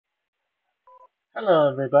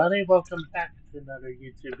Hello everybody, welcome back to another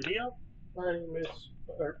YouTube video.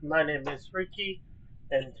 My name is Ricky,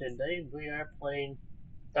 and today we are playing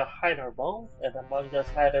the Hider Bowl and Among Us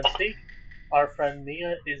Hide and Seek. Our friend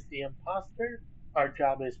Mia is the imposter. Our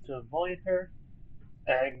job is to avoid her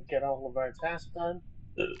and get all of our tasks done.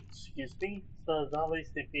 Excuse me. So as always,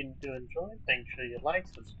 if you do enjoy, make sure you like,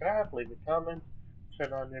 subscribe, leave a comment,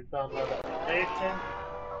 turn on your bell notification,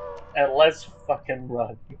 and let's fucking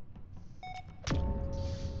run.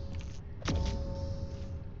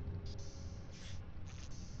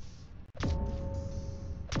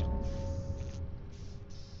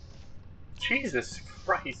 Jesus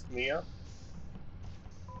Christ, Mia.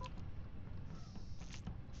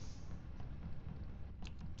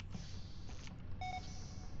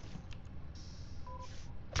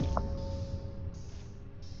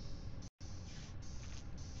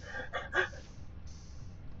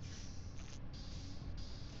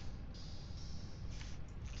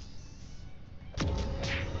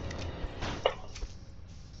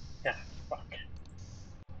 Yeah, fuck.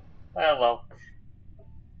 Ah, well.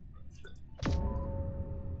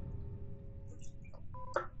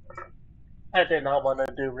 I did not want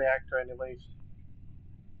to do reactor anyways.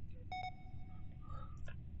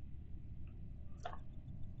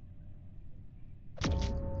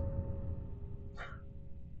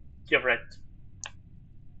 Get wrecked.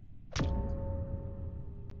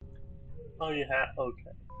 Oh, you have?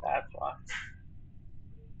 Okay, that's why.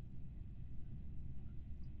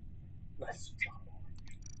 Nice job.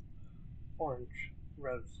 Orange.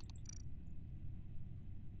 Rose.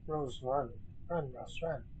 Rose, run. Run, Rose,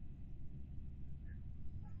 run.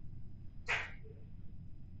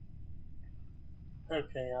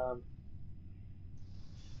 Okay,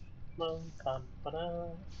 no,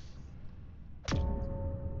 confident.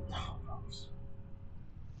 No, Rose.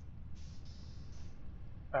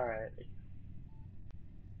 Alrighty.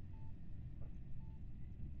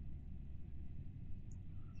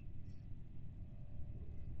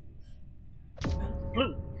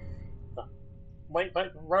 Blue. No. Wait,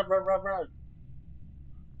 run, run, run, run.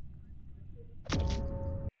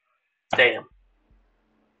 Damn.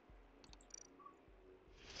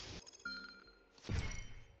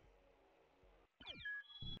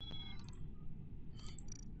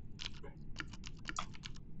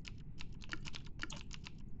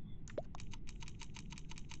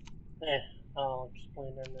 Eh, I'll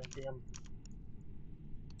explain in the DM.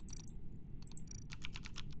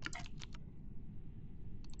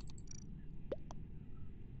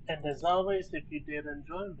 And as always, if you did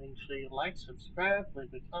enjoy, make sure you like, subscribe, leave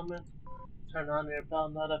a comment, turn on your bell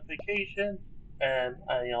notification, and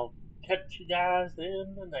I'll catch you guys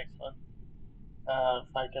in the next one.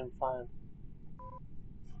 If I can find.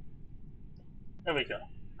 There we go.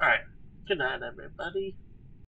 Alright. Good night, everybody.